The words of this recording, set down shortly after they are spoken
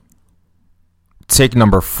Take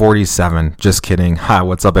number 47. Just kidding. Hi,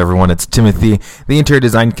 what's up, everyone? It's Timothy, the interior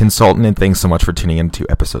design consultant, and thanks so much for tuning in to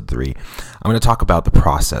episode 3. I'm going to talk about the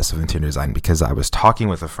process of interior design because I was talking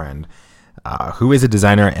with a friend who is a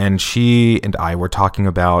designer, and she and I were talking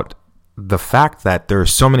about the fact that there are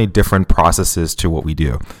so many different processes to what we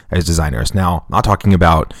do as designers. Now, I'm not talking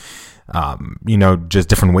about just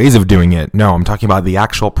different ways of doing it. No, I'm talking about the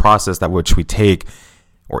actual process in which we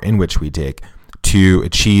take to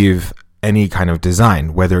achieve any kind of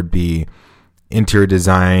design, whether it be interior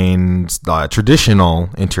design, traditional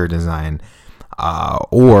interior design,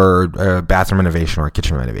 or bathroom renovation or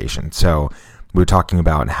kitchen renovation. So we were talking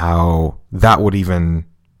about how that would even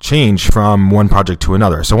change from one project to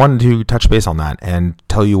another. So I wanted to touch base on that and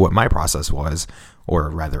tell you what my process was,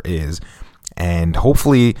 or rather is. And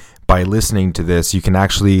hopefully by listening to this, you can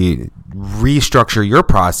actually restructure your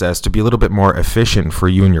process to be a little bit more efficient for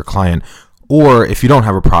you and your client. Or if you don't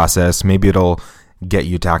have a process, maybe it'll get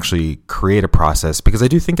you to actually create a process, because I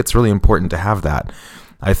do think it's really important to have that.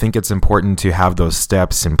 I think it's important to have those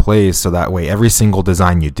steps in place so that way every single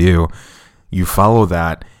design you do, you follow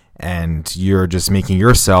that, and you're just making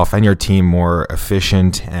yourself and your team more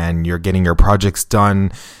efficient, and you're getting your projects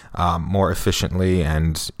done more efficiently.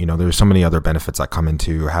 And there's so many other benefits that come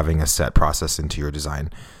into having a set process into your design.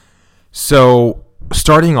 So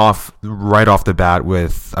starting off right off the bat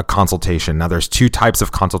with a consultation. Now, there's two types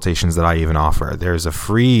of consultations that I even offer. There's a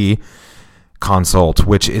free consult,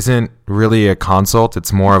 which isn't really a consult.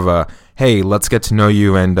 It's more of a, hey, let's get to know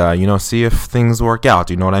you and, see if things work out.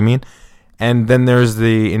 Do you know what I mean? And then there's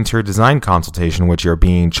the interior design consultation, which you're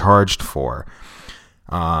being charged for,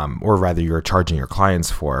 or rather you're charging your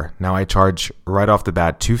clients for. Now, I charge right off the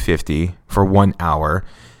bat $250 for 1 hour.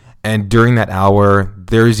 And during that hour,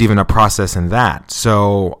 there's even a process in that.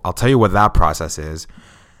 So I'll tell you what that process is.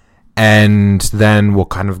 And then we'll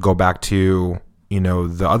kind of go back to,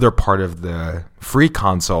 the other part of the free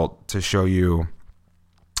consult to show you,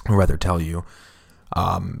 or rather tell you,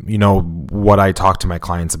 what I talk to my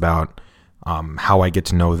clients about, how I get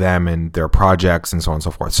to know them and their projects and so on and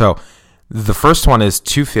so forth. So the first one is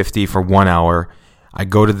 $250 for 1 hour. I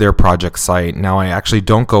go to their project site. Now, I actually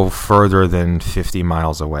don't go further than 50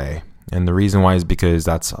 miles away. And the reason why is because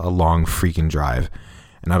that's a long freaking drive.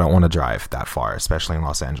 And I don't want to drive that far, especially in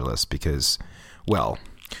Los Angeles, because, the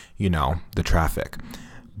traffic.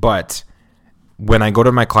 But when I go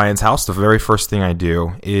to my client's house, the very first thing I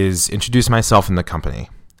do is introduce myself and the company.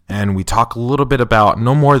 And we talk a little bit about,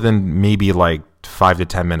 no more than maybe like 5 to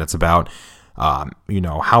 10 minutes about,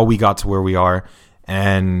 how we got to where we are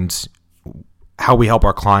and how we help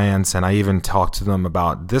our clients. And I even talk to them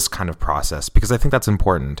about this kind of process because I think that's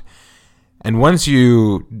important. And once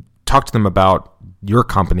you talk to them about your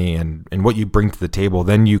company and what you bring to the table,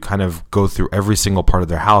 then you kind of go through every single part of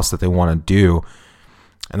their house that they want to do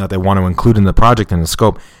and that they want to include in the project and the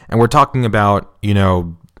scope. And we're talking about,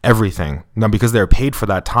 everything. Now, because they're paid for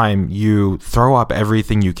that time, you throw up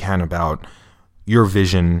everything you can about your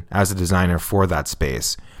vision as a designer for that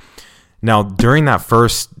space. Now, during that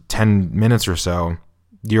first 10 minutes or so,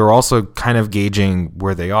 you're also kind of gauging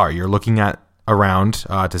where they are. You're looking at around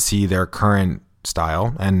to see their current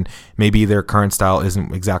style, and maybe their current style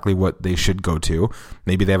isn't exactly what they should go to.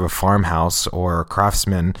 Maybe they have a farmhouse or a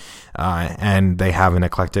craftsman, and they have an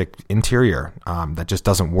eclectic interior that just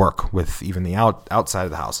doesn't work with even the outside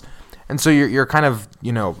of the house. And so you're kind of,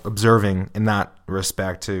 observing in that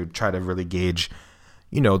respect to try to really gauge,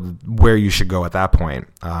 where you should go at that point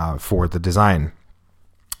for the design.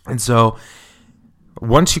 And so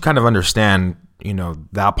once you kind of understand,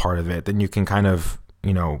 that part of it, then you can kind of,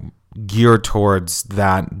 gear towards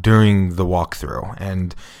that during the walkthrough.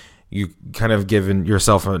 And you kind of given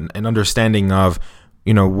yourself an understanding of,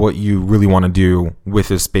 what you really want to do with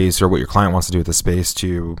this space or what your client wants to do with the space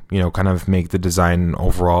to, kind of make the design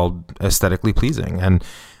overall aesthetically pleasing and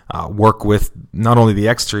work with not only the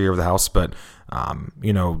exterior of the house, but,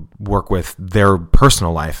 work with their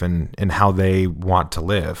personal life and how they want to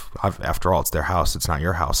live. After all, it's their house. It's not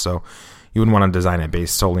your house. So you wouldn't want to design it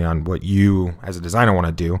based solely on what you as a designer want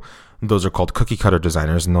to do. Those are called cookie cutter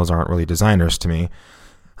designers, and those aren't really designers to me.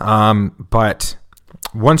 But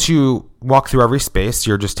once you walk through every space,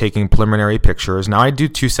 you're just taking preliminary pictures. Now, I do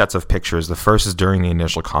 2 sets of pictures. The first is during the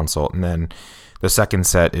initial consult, and then the second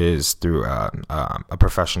set is through a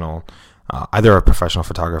professional, either a professional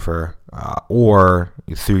photographer or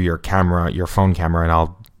through your camera, your phone camera, and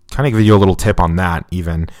I'll kind of give you a little tip on that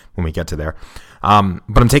even when we get to there.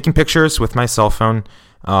 But I'm taking pictures with my cell phone.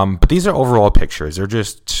 But these are overall pictures. They're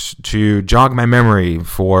just to jog my memory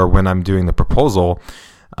for when I'm doing the proposal.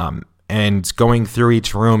 And going through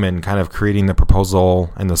each room and kind of creating the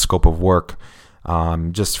proposal and the scope of work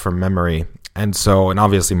just from memory. And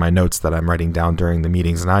obviously my notes that I'm writing down during the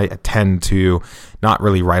meetings, and I tend to not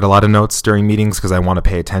really write a lot of notes during meetings because I want to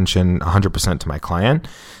pay attention 100% to my client.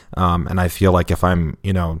 And I feel like if I'm,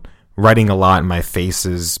 writing a lot and my face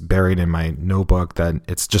is buried in my notebook, that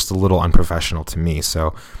it's just a little unprofessional to me.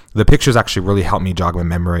 So the pictures actually really help me jog my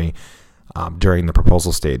memory during the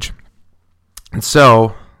proposal stage. And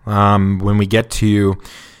so when we get to,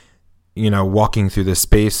 walking through this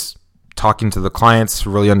space, talking to the clients,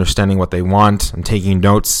 really understanding what they want and taking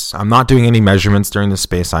notes. I'm not doing any measurements during the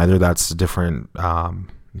space either. That's a different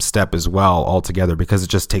step as well altogether because it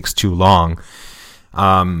just takes too long.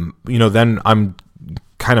 Then I'm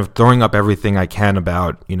kind of throwing up everything I can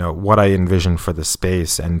about, what I envision for the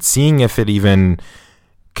space and seeing if it even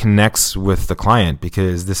connects with the client,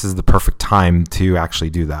 because this is the perfect time to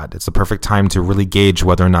actually do that. It's the perfect time to really gauge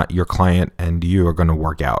whether or not your client and you are going to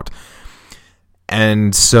work out.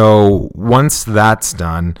 And so once that's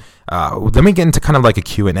done, then we get into kind of like a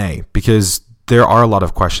Q&A, because there are a lot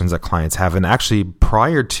of questions that clients have. And actually,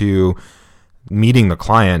 prior to meeting the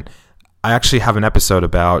client, I actually have an episode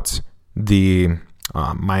about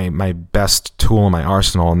my best tool in my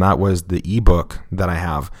arsenal, and that was the ebook that I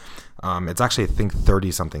have. It's actually, I think,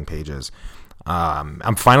 30-something pages.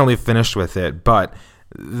 I'm finally finished with it, but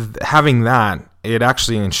having that, it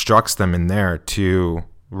actually instructs them in there to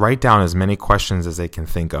write down as many questions as they can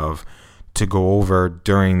think of to go over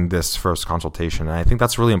during this first consultation. And I think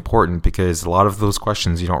that's really important because a lot of those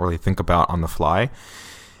questions you don't really think about on the fly.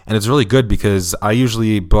 And it's really good because I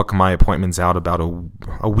usually book my appointments out about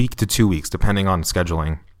a week to 2 weeks, depending on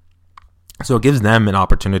scheduling. So it gives them an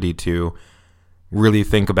opportunity to really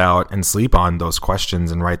think about and sleep on those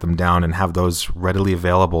questions and write them down and have those readily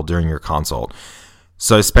available during your consult.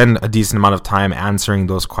 So I spend a decent amount of time answering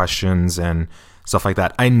those questions and stuff like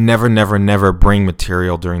that. I never bring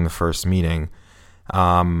material during the first meeting,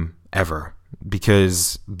 ever.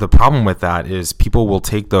 Because the problem with that is people will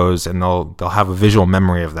take those and they'll have a visual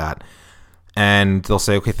memory of that. And they'll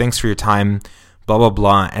say, okay, thanks for your time, blah, blah,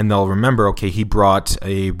 blah. And they'll remember, okay, he brought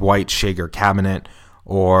a white Shager cabinet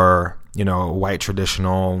or, a white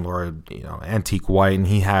traditional or, antique white. And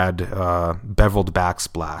he had beveled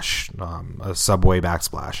backsplash, a subway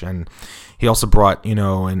backsplash. And he also brought,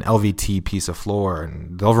 an LVT piece of floor.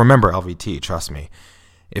 And they'll remember LVT, trust me,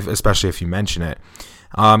 especially if you mention it.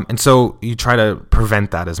 And so you try to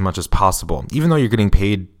prevent that as much as possible. Even though you're getting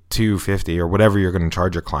paid $250 or whatever you're going to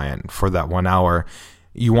charge your client for that 1 hour,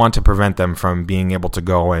 you want to prevent them from being able to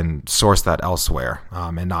go and source that elsewhere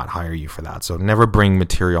and not hire you for that. So never bring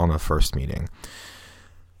material in the first meeting.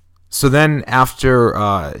 So then after,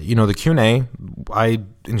 the Q&A, I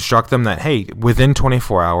instruct them that, hey, within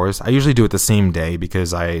 24 hours, I usually do it the same day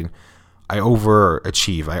because I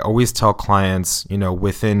overachieve. I always tell clients,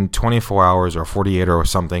 within 24 hours or 48 or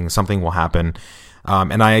something will happen.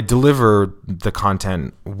 And I deliver the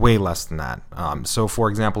content way less than that. So for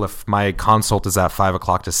example, if my consult is at 5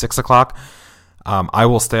 o'clock to 6 o'clock, I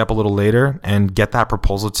will stay up a little later and get that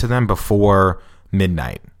proposal to them before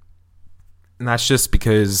midnight. And that's just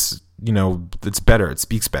because, it's better. It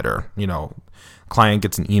speaks better. Client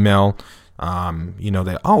gets an email,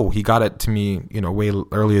 that, he got it to me, way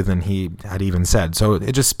earlier than he had even said. So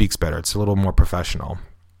it just speaks better. It's a little more professional.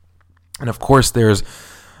 And of course, there's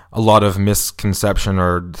a lot of misconception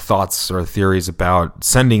or thoughts or theories about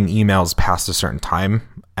sending emails past a certain time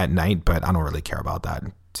at night, but I don't really care about that,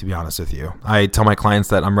 to be honest with you. I tell my clients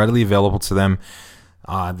that I'm readily available to them.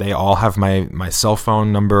 They all have my cell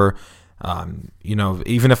phone number.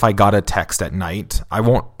 Even if I got a text at night, I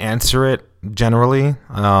won't answer it generally.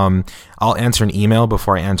 I'll answer an email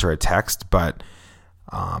before I answer a text, but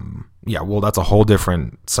that's a whole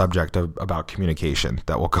different subject about communication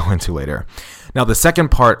that we'll go into later. Now, the second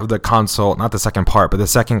part of the consult, not the second part, but the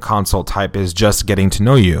second consult type is just getting to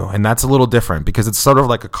know you. And that's a little different because it's sort of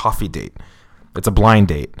like a coffee date. It's a blind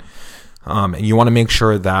date. And you want to make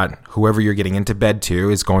sure that whoever you're getting into bed to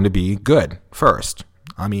is going to be good first.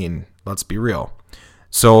 I mean, let's be real.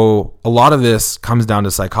 So a lot of this comes down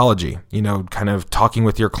to psychology, kind of talking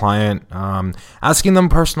with your client, asking them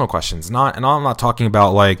personal questions. I'm not talking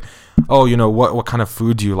about like, what kind of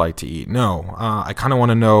food do you like to eat? No, I kind of want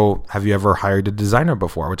to know, have you ever hired a designer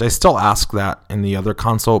before? Which I still ask that in the other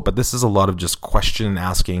consult, but this is a lot of just question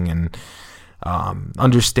asking and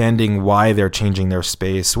understanding why they're changing their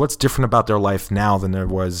space. What's different about their life now than there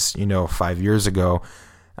was, 5 years ago.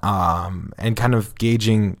 And kind of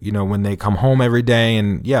gauging, when they come home every day.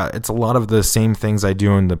 And it's a lot of the same things I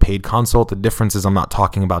do in the paid consult. The difference is I'm not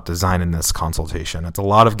talking about design in this consultation. It's a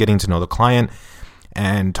lot of getting to know the client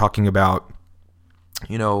and talking about,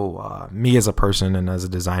 me as a person and as a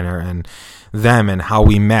designer, and them and how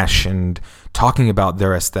we mesh, and talking about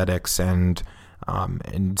their aesthetics, and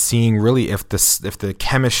seeing really if the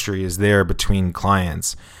chemistry is there between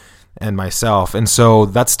clients and myself. And so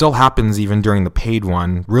that still happens even during the paid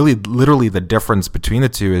one. Really, literally the difference between the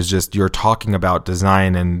two is just you're talking about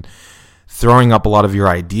design and throwing up a lot of your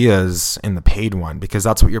ideas in the paid one, because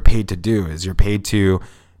that's what you're paid to do. Is you're paid to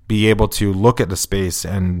be able to look at the space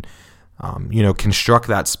and construct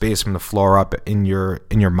that space from the floor up in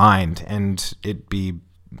your mind, and it be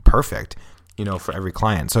perfect, for every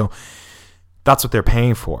client. So that's what they're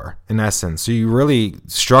paying for, in essence. So you're really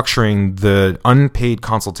structuring the unpaid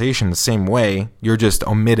consultation the same way. You're just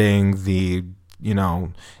omitting the,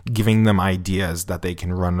 giving them ideas that they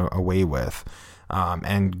can run away with,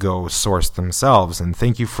 and go source themselves. And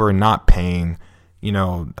thank you for not paying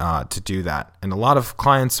to do that. And a lot of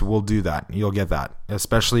clients will do that. You'll get that,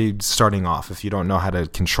 especially starting off, if you don't know how to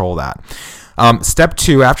control that. Step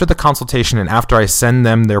 2, after the consultation and after I send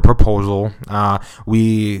them their proposal,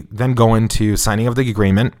 we then go into signing of the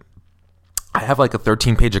agreement. I have like a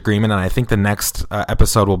 13-page agreement, and I think the next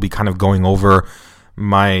episode will be kind of going over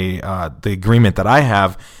the agreement that I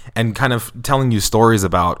have and kind of telling you stories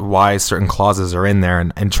about why certain clauses are in there.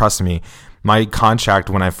 And trust me, my contract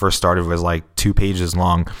when I first started was like 2 pages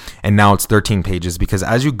long, and now it's 13 pages, because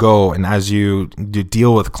as you go and as you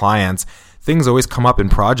deal with clients, things always come up in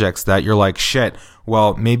projects that you're like, shit,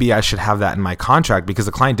 well, maybe I should have that in my contract because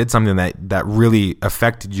the client did something that really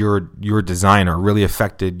affected your design or really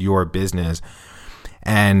affected your business.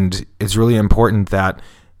 And it's really important that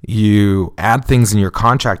you add things in your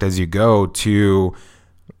contract as you go to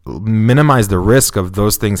minimize the risk of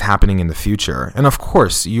those things happening in the future. And of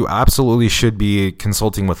course, you absolutely should be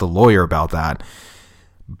consulting with a lawyer about that.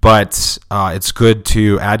 But it's good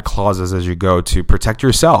to add clauses as you go to protect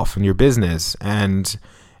yourself and your business. And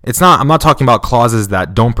I'm not talking about clauses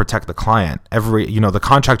that don't protect the client. The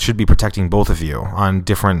contract should be protecting both of you on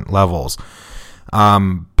different levels.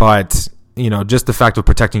 But just the fact of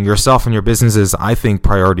protecting yourself and your business is, I think,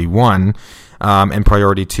 priority 1. And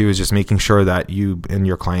priority 2 is just making sure that you and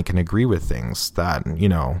your client can agree with things that,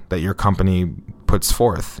 that your company puts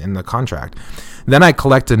forth in the contract. Then I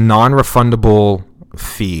collect a non-refundable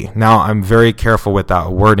fee. Now, I'm very careful with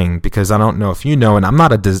that wording because I don't know if you know, and I'm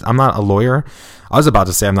not a lawyer. I was about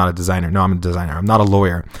to say I'm not a designer. No, I'm a designer. I'm not a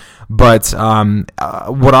lawyer. But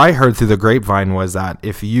what I heard through the grapevine was that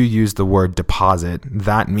if you use the word deposit,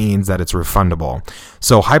 that means that it's refundable.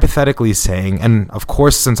 So hypothetically saying, and of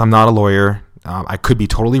course, since I'm not a lawyer, I could be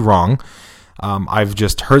totally wrong. I've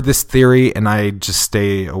just heard this theory and I just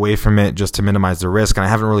stay away from it just to minimize the risk. And I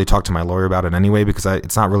haven't really talked to my lawyer about it anyway because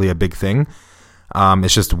it's not really a big thing.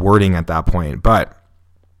 It's just wording at that point. But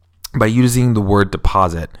by using the word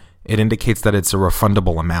deposit, it indicates that it's a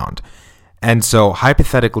refundable amount. And so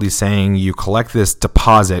hypothetically saying you collect this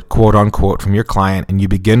deposit, quote unquote, from your client and you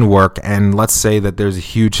begin work, and let's say that there's a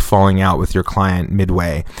huge falling out with your client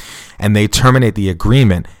midway and they terminate the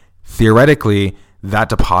agreement, theoretically that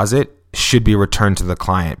deposit should be returned to the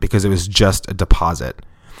client because it was just a deposit.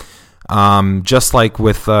 Just like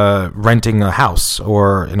with renting a house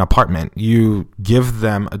or an apartment, you give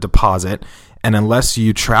them a deposit, and unless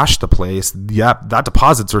you trash the place, that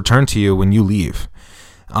deposit's returned to you when you leave.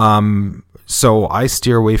 So I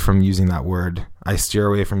steer away from using that word. I steer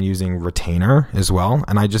away from using retainer as well,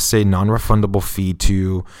 and I just say non-refundable fee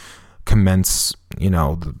to commence,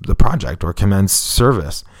 the project or commence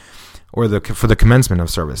service, or for the commencement of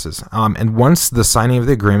services. And once the signing of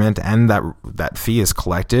the agreement and that fee is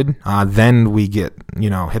collected, then we get,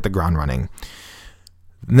 hit the ground running.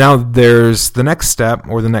 Now there's the next step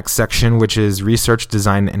or the next section, which is research,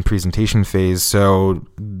 design, and presentation phase. So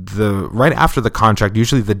right after the contract,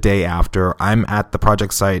 usually the day after, I'm at the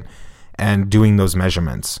project site and doing those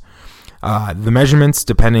measurements. The measurements,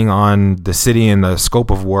 depending on the city and the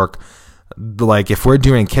scope of work, like if we're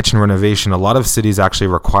doing kitchen renovation, a lot of cities actually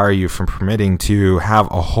require you from permitting to have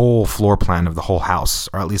a whole floor plan of the whole house,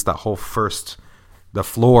 or at least that whole the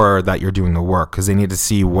floor that you're doing the work, because they need to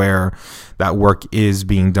see where that work is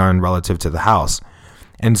being done relative to the house.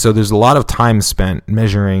 And so there's a lot of time spent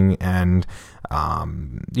measuring, and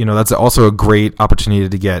that's also a great opportunity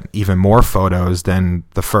to get even more photos than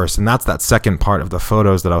the first. And that's that second part of the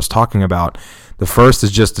photos that I was talking about. The first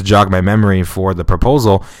is just to jog my memory for the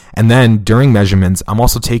proposal. And then during measurements, I'm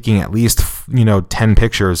also taking at least, 10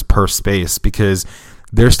 pictures per space, because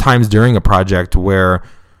there's times during a project where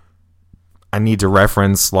I need to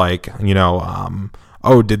reference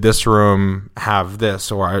did this room have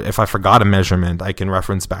this? Or if I forgot a measurement, I can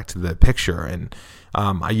reference back to the picture. And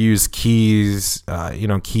I use keys,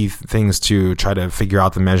 key things to try to figure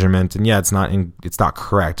out the measurement. And yeah, it's not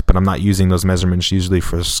correct, but I'm not using those measurements usually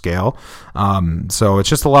for scale. So it's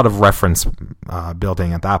just a lot of reference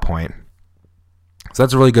building at that point. So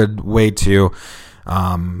that's a really good way to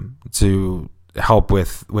help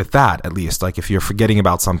with that, at least. Like if you're forgetting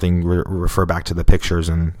about something, refer back to the pictures,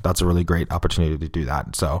 and that's a really great opportunity to do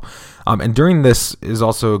that. So, and during this is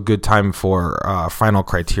also a good time for final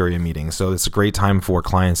criteria meetings. So it's a great time for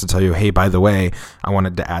clients to tell you, hey, by the way, I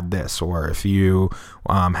wanted to add this. Or if you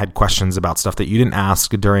had questions about stuff that you didn't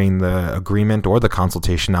ask during the agreement or the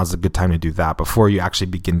consultation, now's a good time to do that before you actually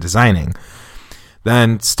begin designing.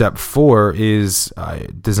 Then step 4 is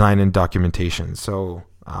design and documentation. So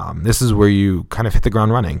this is where you kind of hit the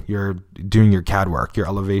ground running. You're doing your CAD work, your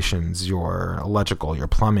elevations, your electrical, your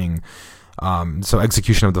plumbing. So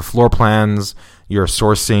execution of the floor plans, you're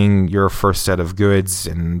sourcing your first set of goods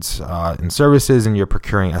and services, and you're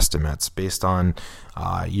procuring estimates based on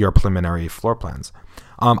your preliminary floor plans.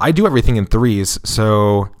 I do everything in threes,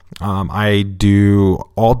 so I do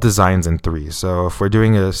all designs in threes. So if we're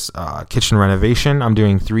doing a kitchen renovation, I'm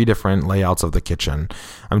doing 3 different layouts of the kitchen.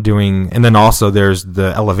 And then also there's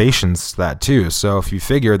the elevations that too. So if you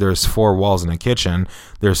figure there's 4 walls in a kitchen,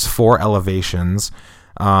 there's 4 elevations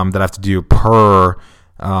that I have to do per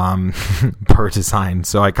design.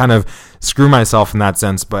 So I kind of screw myself in that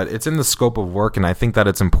sense, but it's in the scope of work, and I think that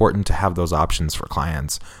it's important to have those options for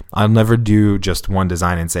clients. I'll never do just one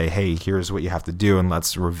design and say, hey, here's what you have to do and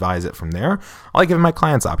let's revise it from there. I like giving my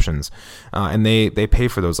clients options, and they pay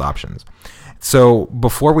for those options. So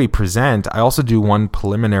before we present, I also do one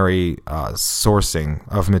preliminary sourcing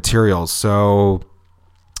of materials. So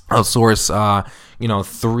I'll source,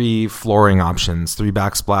 3 flooring options, 3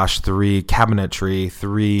 backsplash, 3 cabinetry,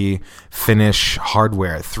 3 finish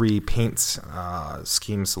hardware, 3 paint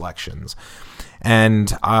scheme selections.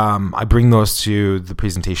 And I bring those to the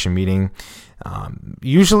presentation meeting.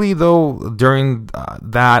 Usually, though, during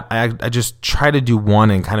that, I just try to do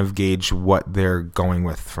one and kind of gauge what they're going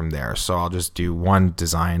with from there. So I'll just do one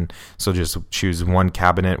design. So just choose one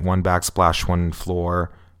cabinet, one backsplash, one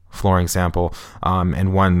flooring sample,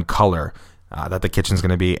 and one color that the kitchen's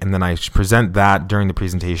going to be. And then I present that during the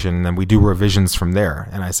presentation, and then we do revisions from there.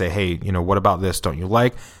 And I say, hey, what about this? Don't you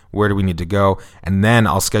like? Where do we need to go? And then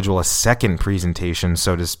I'll schedule a second presentation,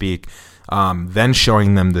 so to speak, then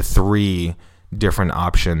showing them the 3 different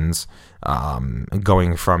options,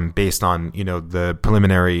 going from based on, the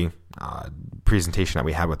preliminary presentation that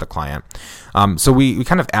we had with the client. So we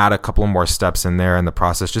kind of add a couple more steps in there in the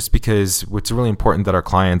process, just because it's really important that our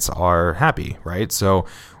clients are happy, right? So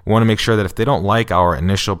we want to make sure that if they don't like our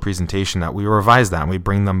initial presentation, that we revise that and we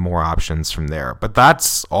bring them more options from there. But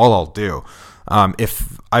that's all I'll do.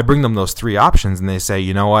 If I bring them those 3 options and they say,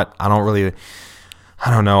 you know what, I don't really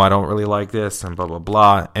like this, and blah, blah,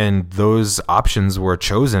 blah. And those options were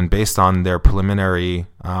chosen based on their preliminary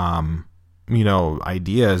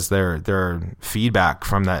ideas, their feedback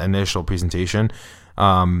from that initial presentation,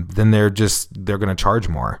 then they're going to charge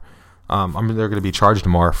more. They're going to be charged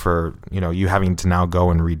more for, you having to now go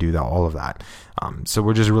and redo all of that. So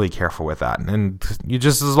we're just really careful with that. And you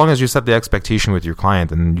just, as long as you set the expectation with your client,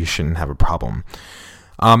 then you shouldn't have a problem.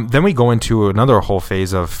 Then we go into another whole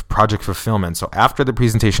phase of project fulfillment. So after the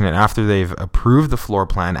presentation and after they've approved the floor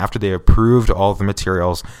plan, after they approved all of the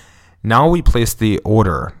materials, now we place the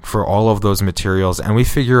order for all of those materials, and we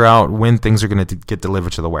figure out when things are going to get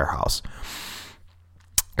delivered to the warehouse.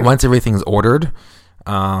 Once everything's ordered,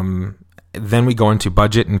 then we go into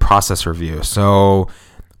budget and process review. So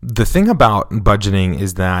the thing about budgeting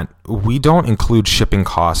is that we don't include shipping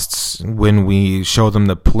costs when we show them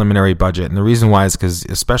the preliminary budget. And the reason why is because,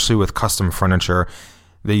 especially with custom furniture,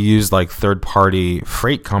 they use like third-party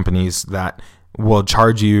freight companies that will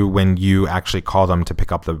charge you when you actually call them to pick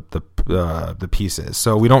up the pieces.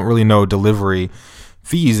 So we don't really know delivery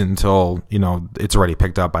fees until it's already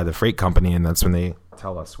picked up by the freight company, and that's when they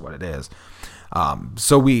tell us what it is.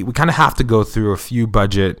 So we kind of have to go through a few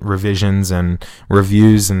budget revisions and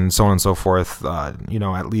reviews and so on and so forth,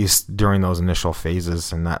 at least during those initial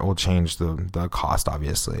phases, and that will change the cost,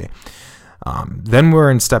 obviously. Then we're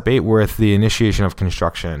in step 8 with the initiation of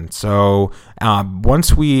construction. So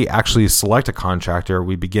once we actually select a contractor,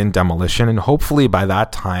 we begin demolition, and hopefully by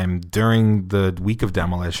that time, during the week of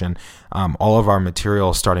demolition, all of our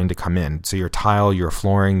material is starting to come in. So your tile, your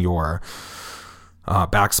flooring, your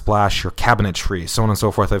backsplash, your cabinetry, so on and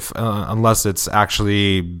so forth. Unless it's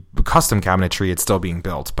actually custom cabinetry, it's still being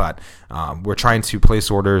built. But we're trying to place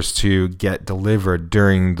orders to get delivered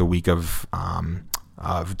during the week of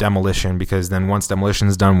demolition, because then once demolition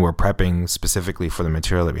is done, we're prepping specifically for the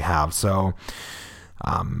material that we have. So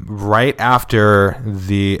Right after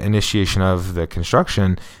the initiation of the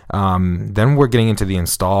construction, then we're getting into the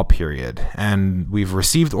install period, and we've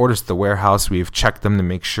received orders to the warehouse. We've checked them to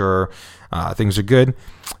make sure things are good,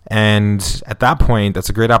 and at that point, that's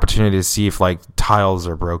a great opportunity to see if like tiles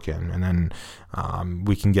are broken, and then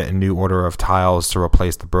we can get a new order of tiles to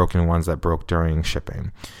replace the broken ones that broke during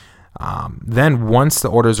shipping. Then once the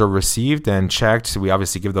orders are received and checked, we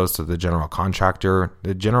obviously give those to the general contractor.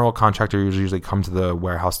 The general contractor usually come to the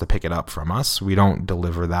warehouse to pick it up from us. We don't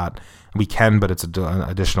deliver that. We can, but it's an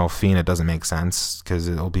additional fee, and it doesn't make sense because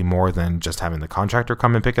it'll be more than just having the contractor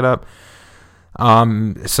come and pick it up.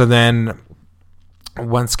 So then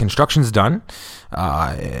once construction's done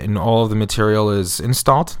and all of the material is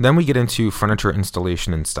installed, then we get into furniture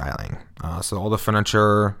installation and styling. So all the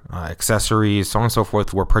furniture, accessories, so on and so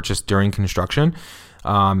forth were purchased during construction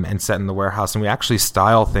and set in the warehouse. And we actually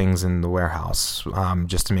style things in the warehouse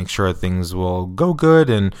just to make sure things will go good.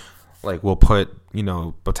 And like we'll put,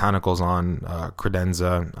 botanicals on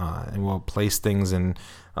credenza and we'll place things in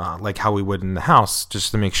like how we would in the house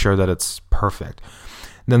just to make sure that it's perfect.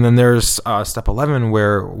 Then there's step 11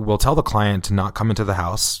 where we'll tell the client to not come into the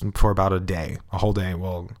house for about a whole day.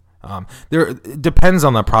 It depends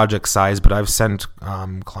on the project size, but I've sent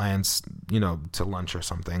clients, to lunch or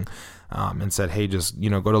something and said, hey, just,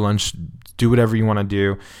 go to lunch, do whatever you want to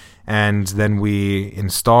do. And then we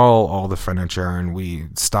install all the furniture and we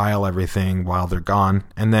style everything while they're gone.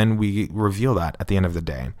 And then we reveal that at the end of the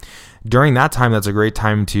day. During that time, that's a great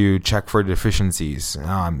time to check for deficiencies.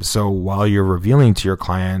 So while you're revealing to your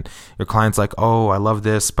client's like, oh, I love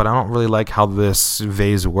this, but I don't really like how this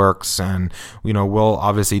vase works. And, we'll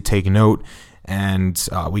obviously take note and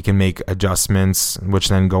we can make adjustments, which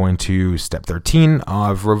then go into step 13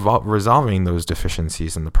 of resolving those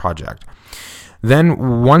deficiencies in the project.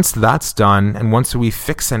 Then once that's done, and once we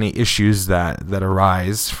fix any issues that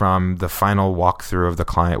arise from the final walkthrough of the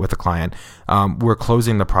client, we're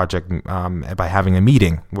closing the project by having a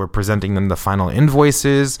meeting. We're presenting them the final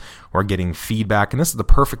invoices. We're getting feedback, and this is the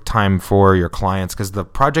perfect time for your clients because the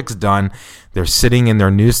project's done. They're sitting in their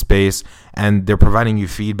new space, and they're providing you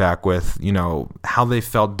feedback with, how they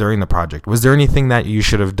felt during the project. Was there anything that you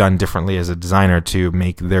should have done differently as a designer to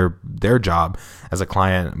make their job as a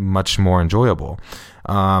client much more enjoyable?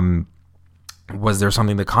 Was there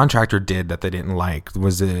something the contractor did that they didn't like?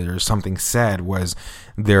 Was there something said? Was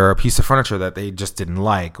there a piece of furniture that they just didn't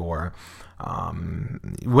like? Or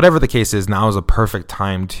whatever the case is, now is a perfect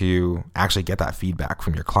time to actually get that feedback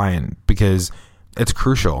from your client because it's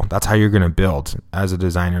crucial. That's how you're going to build as a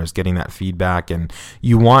designer, is getting that feedback. And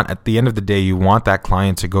you want, at the end of the day, you want that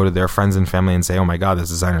client to go to their friends and family and say, oh my God, this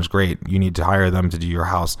designer's great. You need to hire them to do your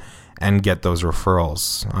house, and get those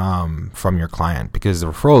referrals from your client, because the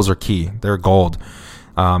referrals are key. They're gold.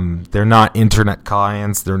 They're not internet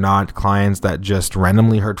clients. They're not clients that just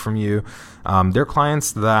randomly heard from you. They're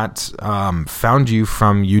clients that found you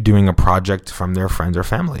from you doing a project from their friends or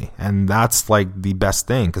family. And that's like the best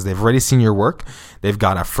thing because they've already seen your work. They've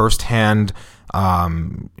got a firsthand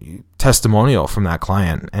testimonial from that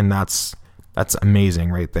client. And that's amazing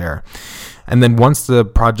right there. And then once the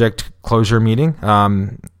project closure meeting,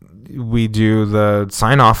 we do the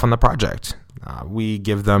sign off on the project. We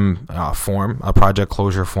give them a project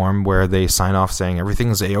closure form where they sign off saying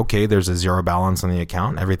everything's A-okay. There's a zero balance on the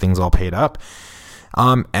account. Everything's all paid up.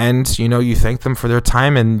 And, you thank them for their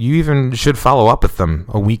time, and you even should follow up with them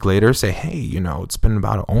a week later. Say, hey, it's been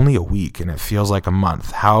about only a week and it feels like a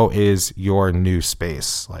month. How is your new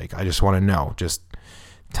space? Like, I just want to know. Just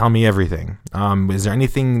tell me everything. Is there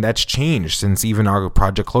anything that's changed since even our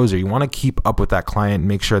project closure? You want to keep up with that client and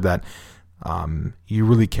make sure that you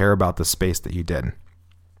really care about the space that you did.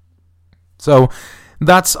 So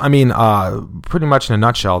that's, pretty much in a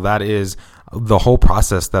nutshell, that is the whole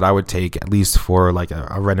process that I would take, at least for like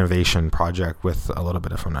a renovation project with a little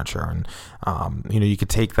bit of furniture. And, you could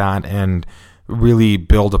take that and really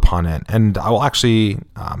build upon it. And I will actually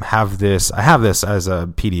have this as a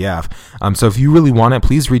PDF. So if you really want it,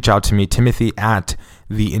 please reach out to me, Timothy at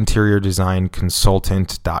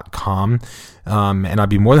theinteriordesignconsultant.com. And I'd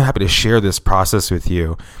be more than happy to share this process with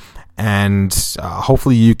you. And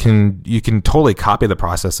hopefully you can totally copy the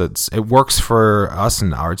process. It works for us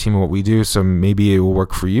and our team and what we do. So maybe it will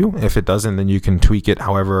work for you. If it doesn't, then you can tweak it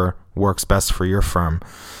however works best for your firm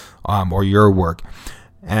or your work.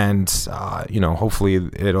 And, hopefully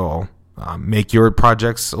it'll make your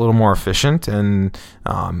projects a little more efficient and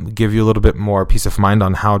give you a little bit more peace of mind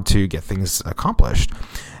on how to get things accomplished.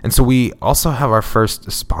 And so we also have our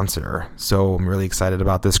first sponsor. So I'm really excited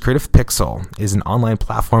about this. Creative Pixel is an online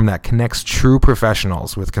platform that connects true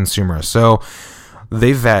professionals with consumers. So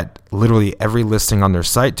they vet literally every listing on their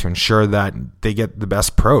site to ensure that they get the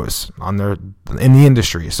best pros in the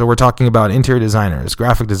industry. So we're talking about interior designers,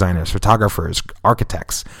 graphic designers, photographers,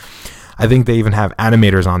 architects. I think they even have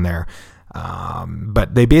animators on there.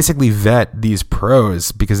 But they basically vet these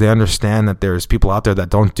pros because they understand that there's people out there that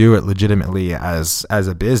don't do it legitimately as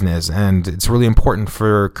a business. And it's really important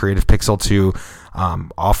for Creative Pixel to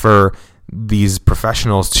offer these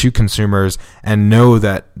professionals to consumers and know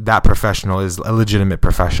that that professional is a legitimate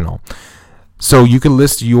professional. So you can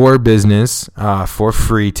list your business for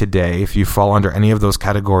free today if you fall under any of those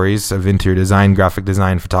categories of interior design, graphic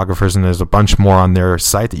design, photographers, and there's a bunch more on their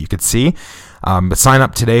site that you could see. But sign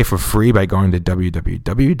up today for free by going to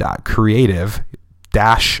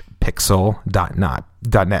www.creative-pixel.net.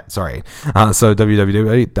 So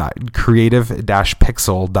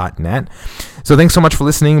www.creative-pixel.net. So thanks so much for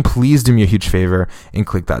listening. Please do me a huge favor and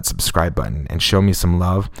click that subscribe button and show me some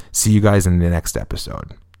love. See you guys in the next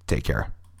episode. Take care.